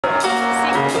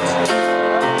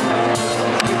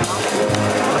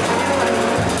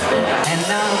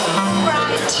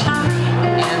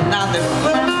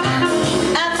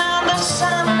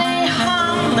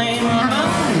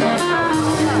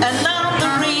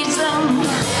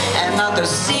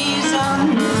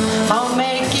season for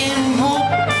making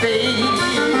whoopee.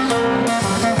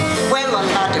 Well, a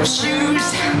lot of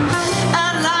shoes, a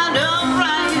lot of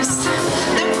rice.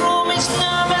 The groom is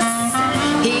nervous,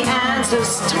 he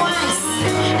answers twice,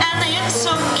 and it's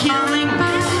so killing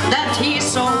that he's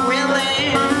so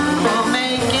willing for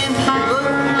making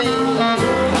whoopee.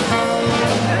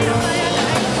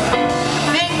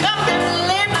 Pick up the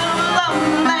little love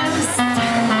nest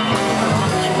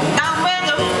down where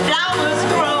the flowers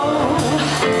grow.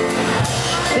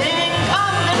 Pick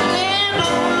up the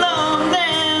little love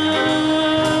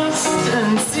nest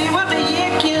and see what the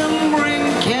year can bring.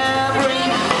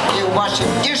 You wash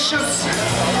your dishes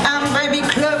and baby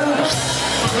clothes.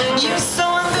 You're so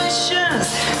ambitious,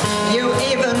 you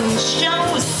even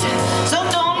shows. So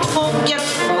don't forget,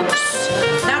 folks,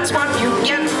 that's what you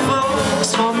get,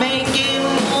 folks, for making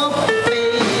whoopee.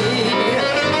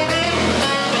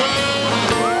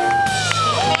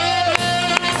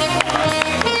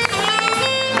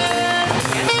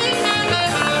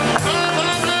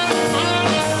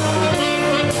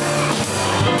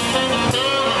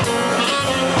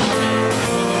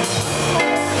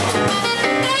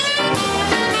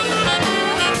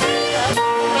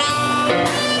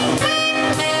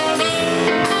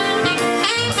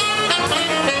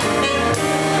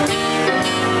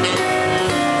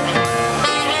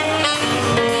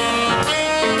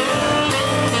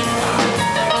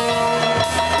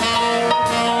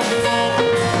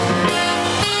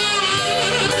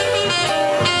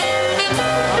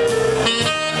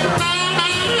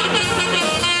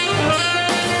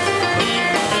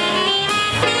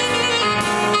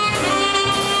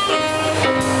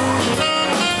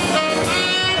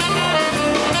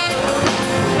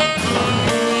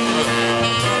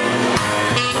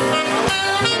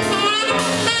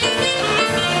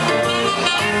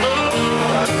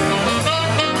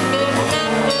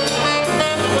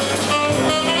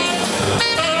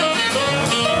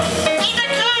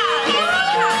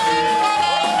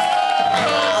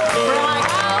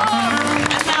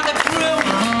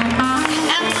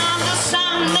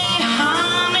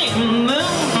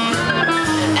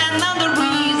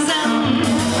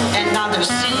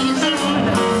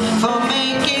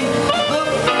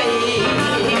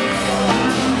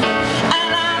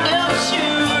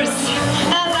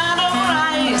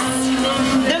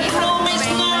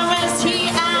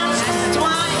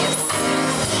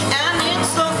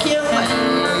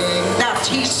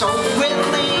 He's so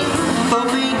willing for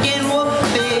making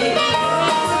whoopee.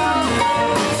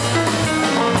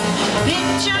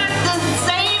 Picture the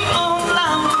same old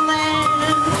love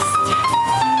nest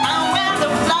and where the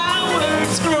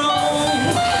flowers grow.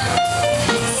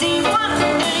 See what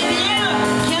the year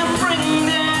can bring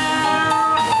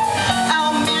there.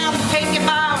 Oh man, think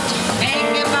about it.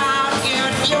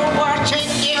 You're watching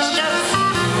dishes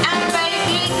and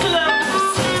baby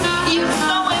clothes. You're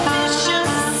so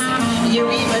ambitious, you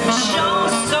even show,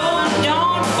 so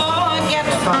don't forget,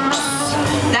 folks.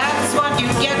 That's what you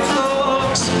get,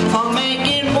 folks, for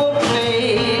making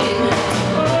whoopee.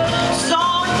 So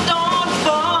don't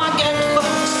forget,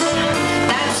 folks.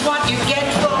 That's what you get,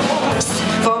 folks,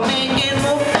 for making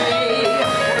whoopee.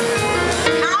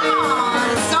 Come on,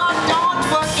 so don't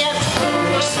forget,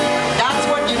 folks. That's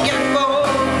what you get,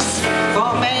 folks,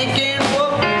 for making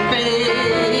whoopee.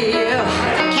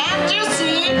 Can't you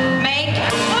see? Make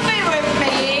whoopee with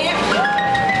me.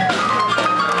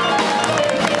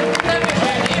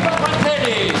 Eva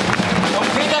Pantelli und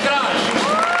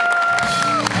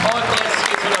und jetzt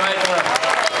geht's wieder weiter.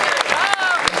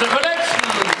 Unsere Connection.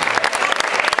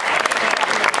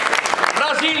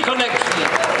 Brasil Connection.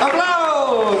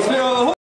 Applaus für